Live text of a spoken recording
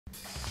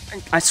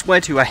I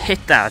swear to you, I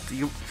hit that.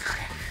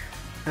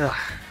 Ugh.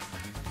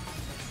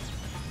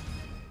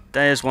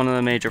 That is one of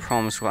the major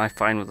problems I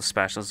find with the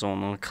special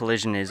zone, when the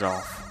collision is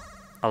off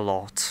a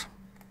lot.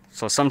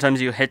 So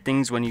sometimes you hit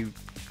things when you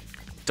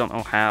don't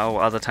know how,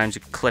 other times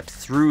you clip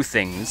through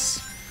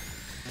things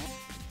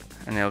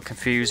and it'll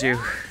confuse you.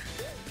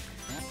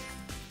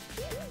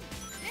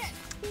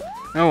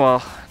 Oh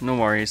well, no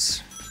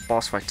worries.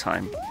 Boss fight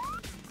time.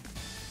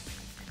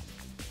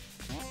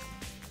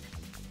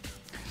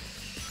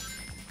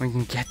 We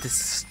can get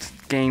this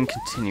game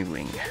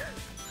continuing.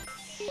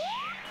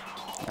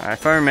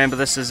 If I remember,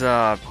 this is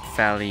a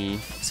fairly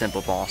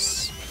simple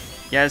boss.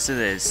 Yes, it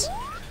is.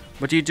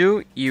 What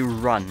do? You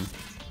run.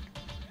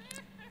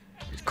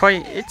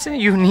 It's a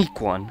unique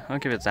one, I'll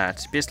give it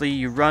that. Basically,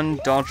 you run,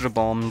 dodge the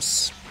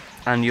bombs,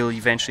 and you'll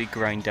eventually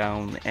grind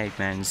down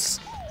Eggman's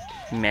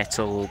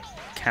metal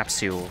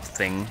capsule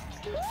thing.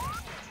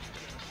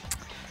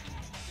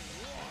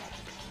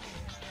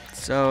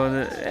 So,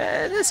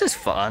 this is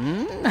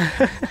fun,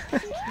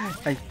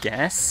 I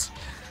guess.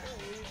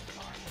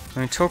 I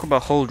mean, talk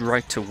about hold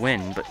right to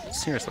win, but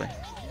seriously.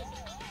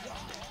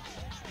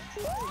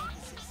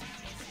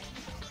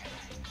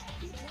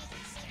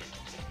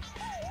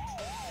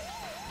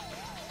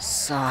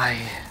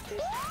 Sigh.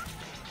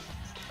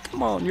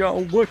 Come on,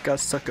 y'all, work a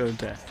sucker to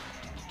death.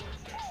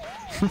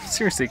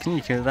 Seriously, can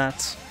you hear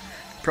that?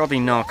 Probably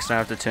not, because I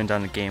have to turn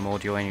down the game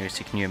audio anyway so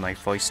you can hear my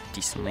voice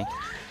decently.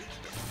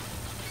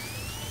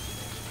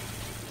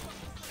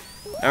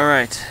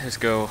 Alright, let's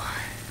go.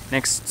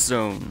 Next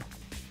zone.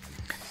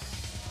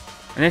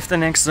 And if the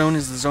next zone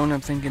is the zone I'm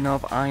thinking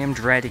of, I am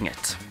dreading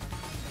it.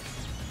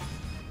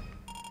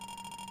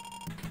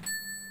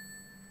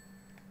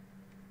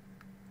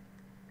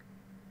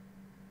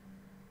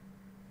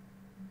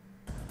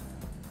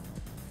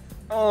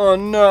 Oh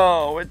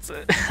no,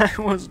 I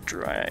was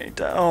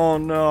dragged. Oh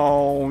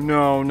no,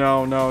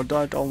 no,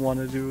 I don't want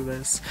to do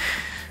this.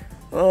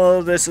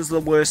 Oh, this is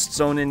the worst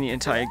zone in the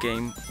entire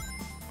game.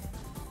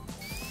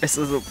 This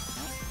is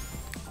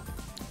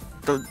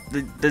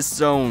this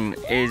zone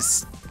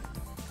is...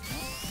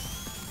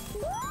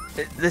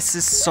 This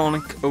is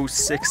Sonic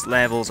 06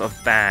 levels of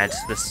bad,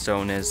 this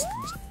zone is.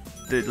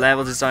 The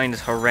level design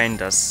is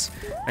horrendous.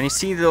 And you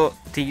see the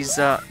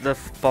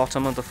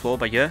bottom of the floor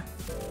by here?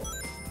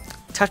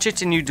 Touch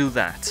it and you do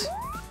that.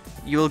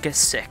 You will get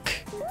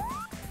sick.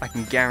 I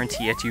can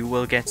guarantee it, you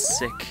will get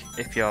sick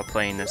if you're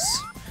playing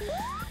this.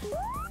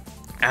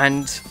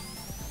 And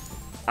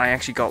I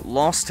actually got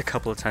lost a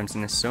couple of times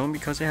in this zone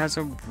because it has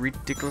a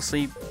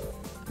ridiculously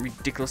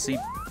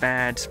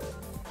bad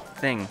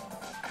thing.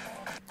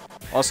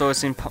 Also,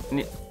 it's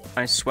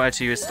I swear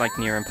to you, it's like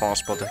near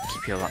impossible to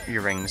keep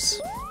your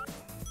rings.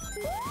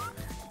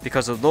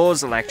 Because of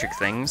those electric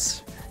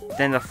things,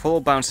 then the floor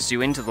bounces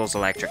you into those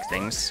electric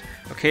things.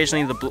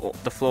 Occasionally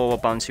the floor will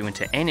bounce you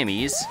into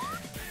enemies.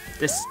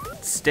 This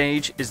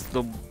stage is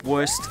the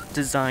worst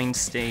designed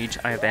stage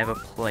I have ever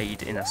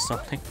played in a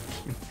Sonic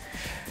game.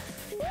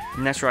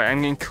 And that's right,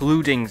 I'm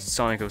including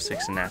Sonic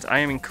 06 in that. I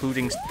am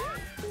including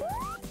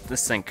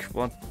this thing.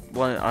 What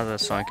other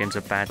Sonic games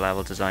have bad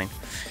level design?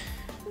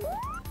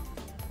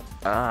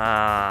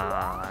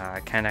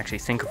 I can't actually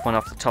think of one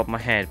off the top of my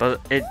head,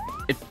 but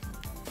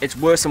it's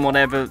worse than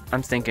whatever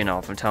I'm thinking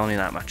of, I'm telling you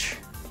that much.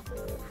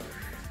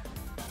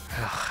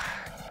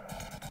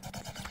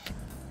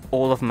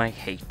 All of my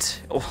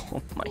hate. All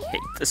of my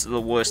hate. This is the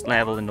worst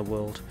level in the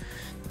world.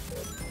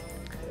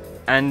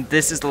 And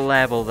this is the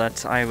level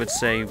that I would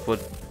say would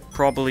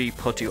probably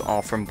put you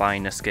off from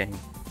buying this game.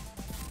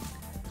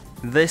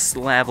 This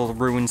level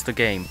ruins the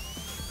game.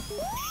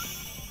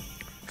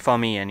 For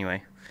me,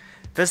 anyway.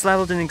 If this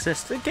level didn't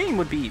exist, the game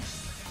would be...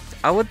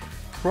 I would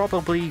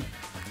probably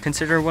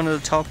consider one of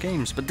the top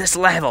games, but this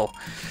level...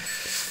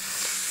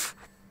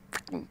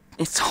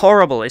 It's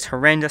horrible, it's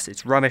horrendous,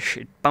 it's rubbish,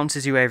 it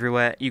bounces you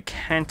everywhere, you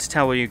can't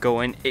tell where you're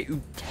going,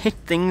 you hit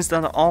things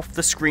that are off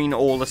the screen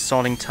all the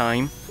sodding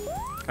time.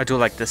 I do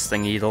like this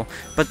thing, Edel,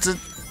 but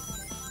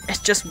it's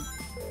just...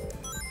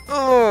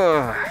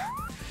 Ugh.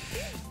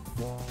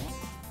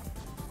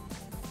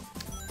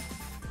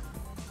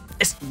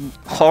 It's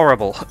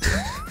horrible.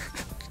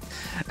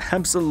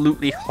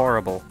 Absolutely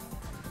horrible.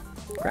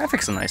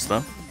 Graphics are nice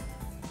though.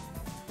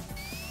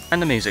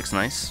 And the music's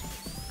nice.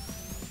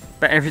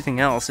 But everything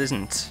else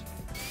isn't.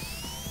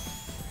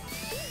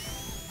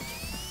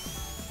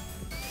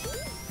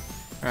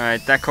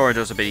 Alright, that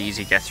corridor's a bit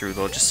easy to get through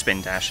though, just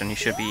spin dash and you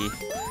should be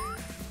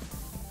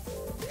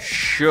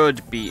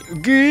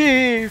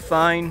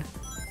fine.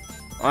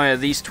 Oh yeah,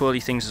 these twirly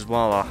things as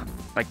well are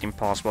like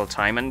impossible to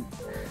time, and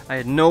I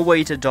had no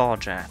way to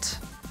dodge at.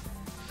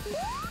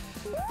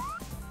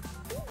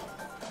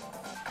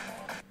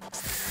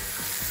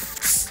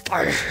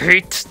 I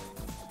hate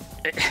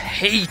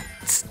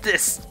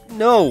this.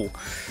 No.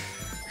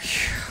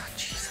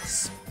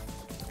 Jesus.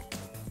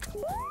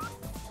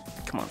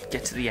 Come on,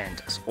 get to the end.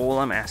 That's all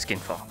I'm asking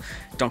for.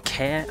 Don't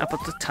care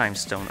about the time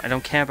stone. I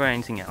don't care about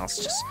anything else.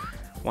 Just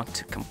want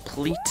to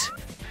complete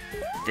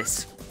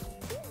this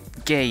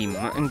game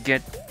and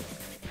get...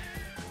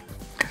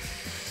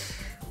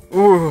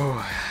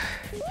 Ooh.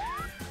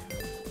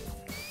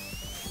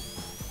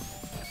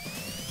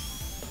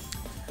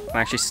 I'm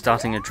actually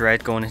starting to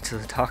dread going into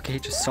the Dark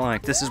Age of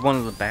Sonic. This is one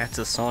of the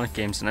better Sonic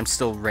games and I'm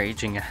still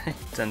raging at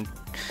it and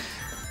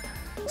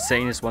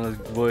saying it's one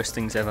of the worst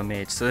things ever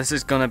made. So this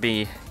is gonna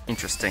be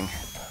interesting.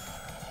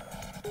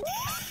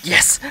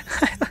 Yes!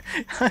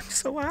 I'm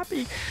so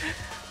happy!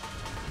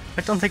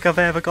 I don't think I've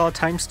ever got a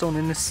time stone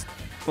in this,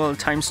 well,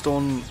 time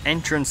stone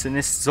entrance in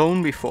this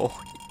zone before.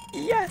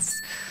 Yes!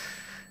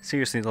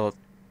 Seriously though,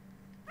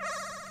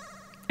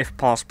 if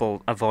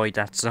possible, avoid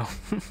that zone.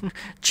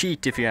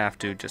 Cheat if you have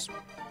to, just...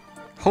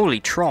 Holy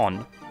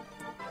Tron!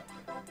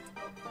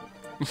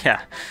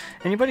 Yeah.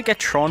 Anybody get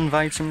Tron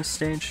vibes from this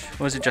stage?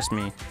 Or is it just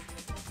me?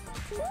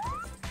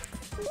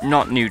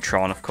 Not new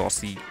Tron, of course.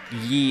 The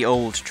ye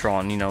old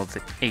Tron, you know,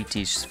 the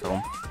 80s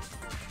film.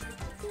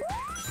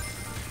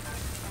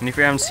 And if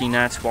you haven't seen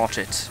that, watch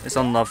it. It's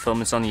on Love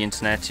Film, it's on the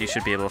internet. You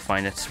should be able to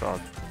find it, well,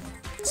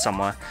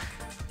 somewhere.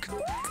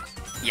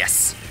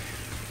 Yes!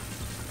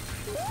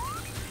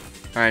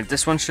 Alright,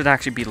 this one should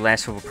actually be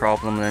less of a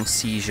problem than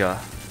Seizure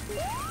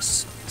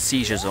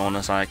Zone,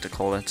 as I like to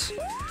call it.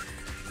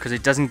 Because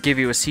it doesn't give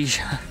you a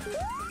seizure.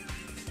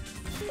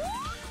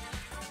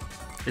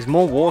 There's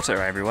more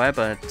water everywhere,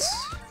 but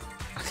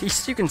at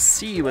least you can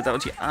see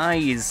without your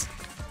eyes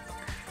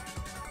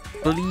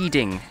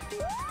bleeding.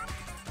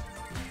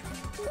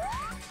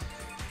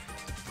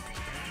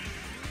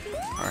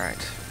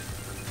 Alright.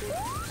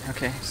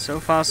 Okay, so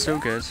far so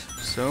good.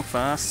 So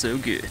far so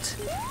good.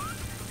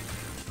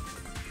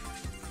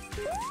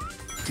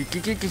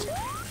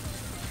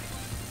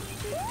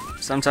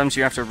 Sometimes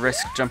you have to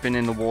risk jumping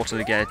in the water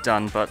to get it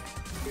done, but...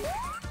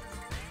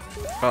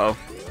 Uh-oh.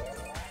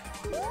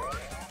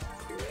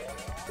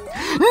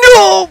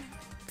 No!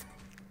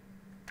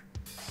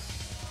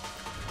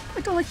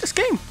 I don't like this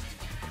game.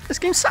 This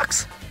game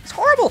sucks. It's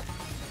horrible.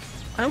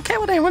 I don't care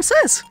what anyone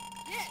says.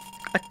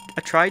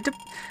 I tried to...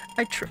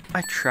 I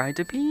tried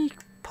to be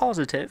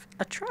positive.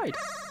 I tried.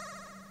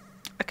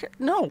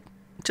 No.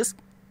 Just...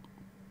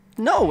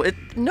 No.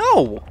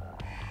 No!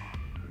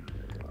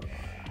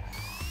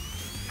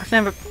 I've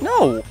never...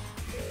 No!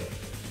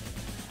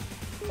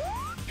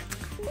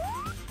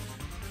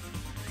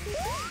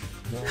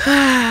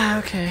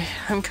 Okay,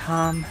 I'm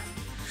calm.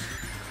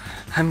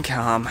 I'm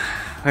calm.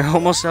 We're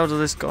almost out of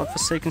this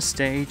godforsaken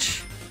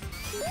stage.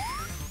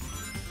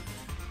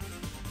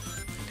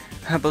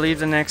 I believe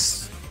the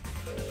next...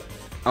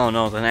 Oh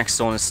no, the next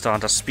zone is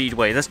Stardust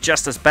Speedway. That's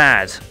just as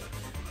bad.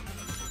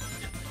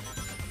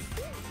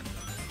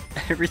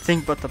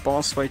 Everything but the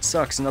boss fight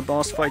sucks, and the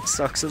boss fight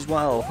sucks as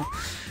well.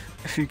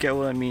 If you get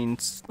what I mean.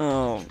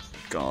 Oh,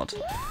 God.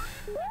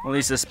 Well, at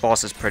least this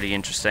boss is pretty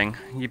interesting.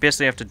 You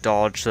basically have to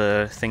dodge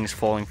the things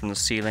falling from the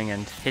ceiling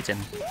and hit him.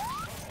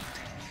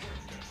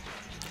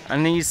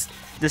 And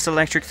this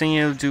electric thing,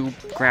 will do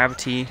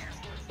gravity.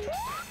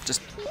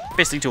 Just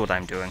basically do what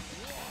I'm doing.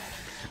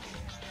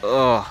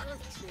 Oh,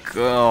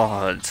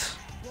 God.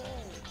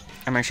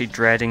 I'm actually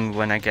dreading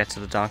when I get to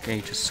the Dark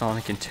Age of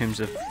Sonic in terms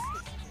of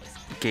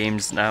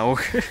games now.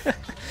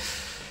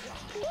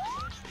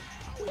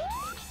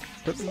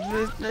 But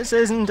this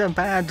isn't a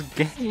bad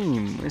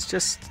game. It's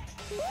just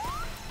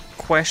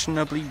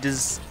questionably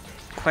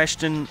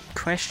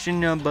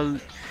questionable.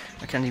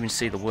 I can't even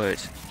say the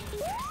word.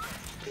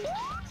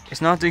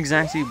 It's not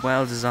exactly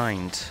well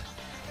designed.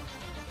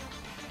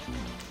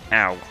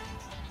 Ow.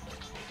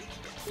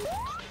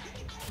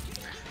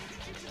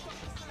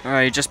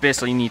 Alright, you just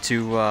basically need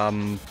to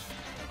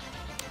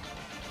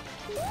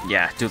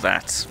yeah, do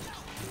that.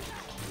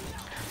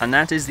 And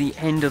that is the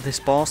end of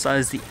this boss. That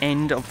is the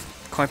end of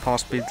quite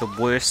possibly the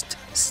worst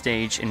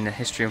stage in the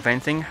history of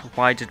anything.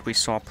 Why did we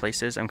swap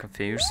places? I'm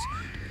confused.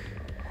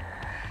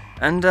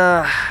 And,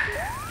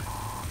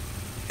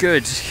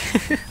 good.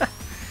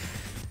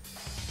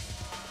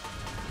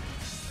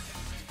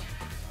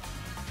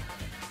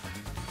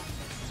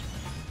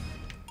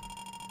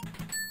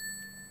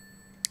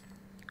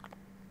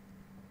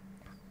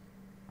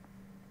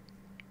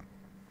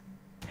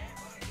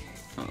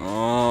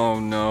 Oh,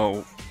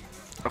 no.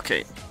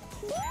 Okay.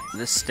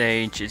 This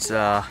stage is,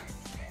 how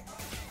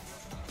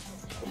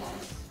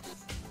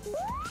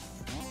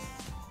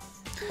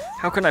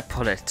can I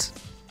put it?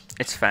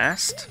 It's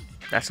fast.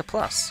 That's a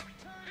plus.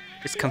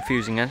 It's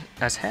confusing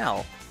as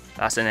hell.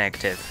 That's a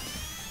negative.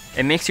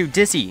 It makes you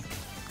dizzy.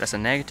 That's a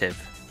negative.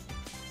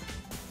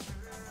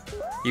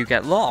 You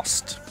get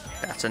lost.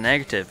 That's a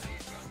negative.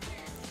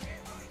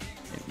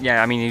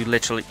 Yeah, I mean,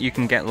 you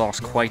can get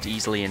lost quite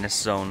easily in this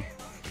zone.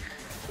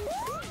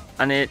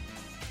 And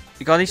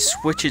you got these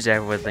switches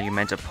everywhere that you're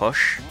meant to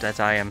push that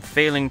I am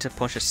failing to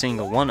push a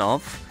single one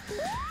of.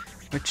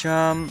 Which,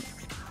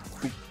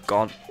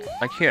 God,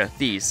 like here,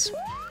 these.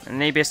 And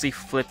they basically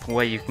flip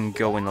where you can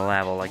go in the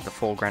level, like the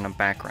foreground and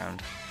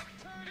background.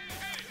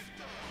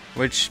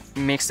 Which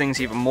makes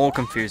things even more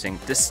confusing.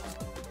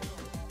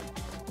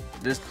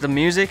 The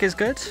music is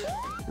good.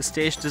 The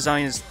stage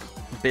design is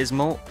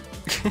abysmal.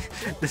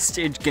 The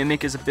stage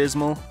gimmick is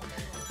abysmal.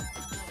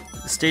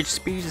 The stage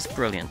speed is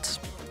brilliant.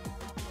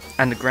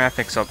 And the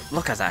graphics are...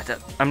 Look at that.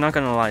 I'm not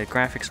gonna lie, the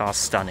graphics are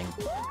stunning.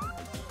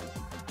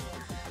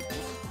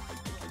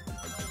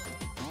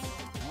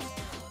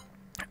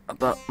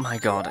 But, my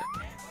god.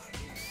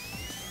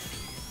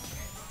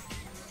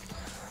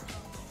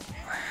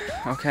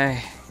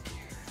 Okay.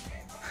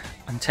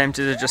 I'm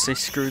tempted to just say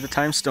screw the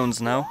time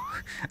stones now.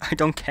 I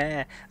don't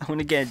care. I want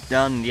to get it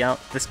done. Yeah,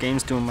 this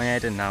game's doing my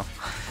head in now.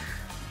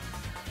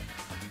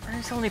 And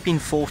it's only been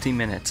 40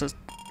 minutes.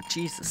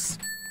 Jesus.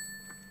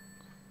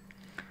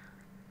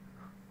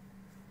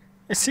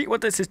 You see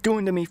what this is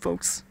doing to me,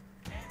 folks?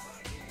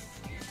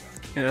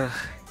 Ugh.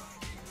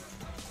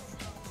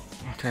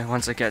 Okay,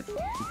 once I get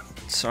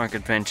Sonic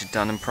Adventure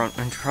done, I'm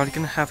probably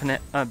gonna have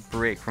a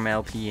break from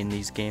LP in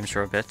these games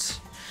for a bit.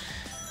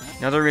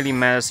 Now that really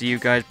matters to you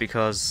guys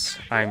because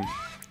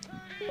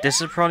this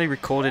is probably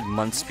recorded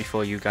months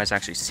before you guys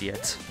actually see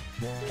it.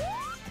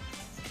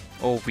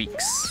 Or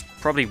weeks.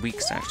 Probably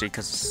weeks actually,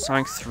 because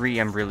Sonic 3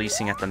 I'm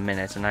releasing at the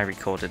minute and I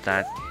recorded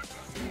that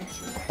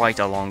quite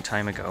a long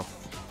time ago.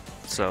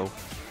 So,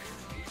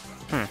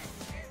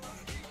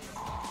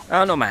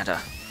 oh, no matter.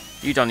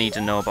 You don't need to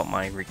know about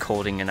my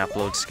recording and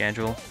upload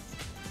schedule.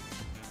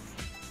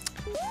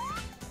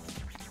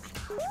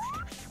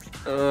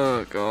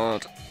 Oh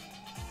god.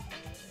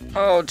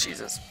 Oh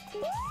Jesus.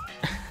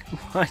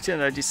 Why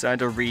did I decide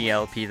to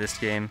re-LP this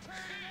game?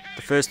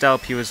 The first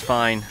LP was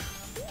fine.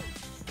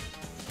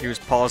 It was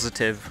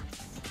positive.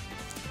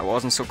 I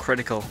wasn't so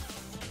critical.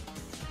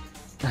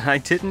 I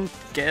didn't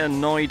get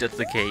annoyed at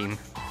the game.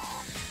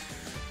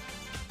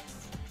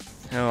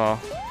 Oh well.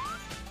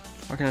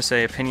 What can I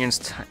say?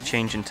 Opinions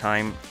change in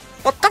time.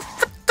 What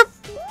the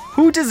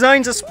Who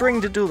designs a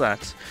spring to do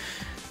that?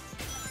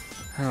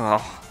 Oh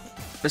well.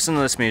 Listen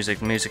to this music.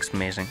 The music's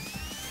amazing.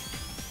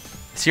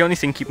 It's the only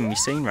thing keeping me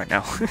sane right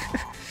now.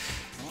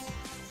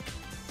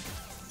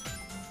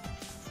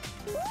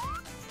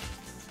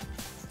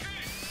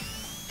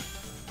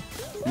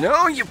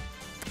 No, you...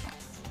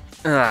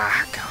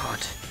 Ah, God.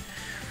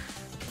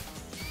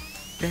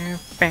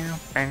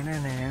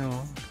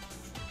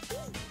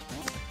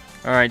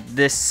 Alright,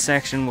 this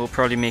section will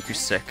probably make you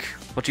sick.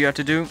 What do you have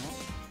to do?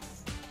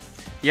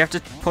 You have to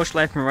push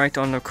left and right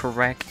on the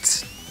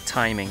correct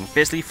timing.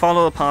 Basically,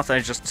 follow the path I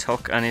just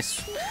took, and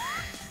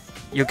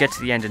you'll get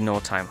to the end in no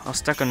time. I was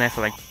stuck on there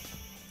for like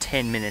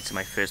 10 minutes in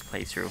my first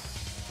playthrough.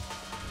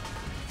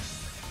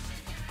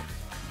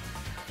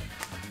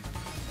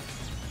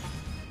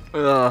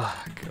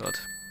 Oh, God.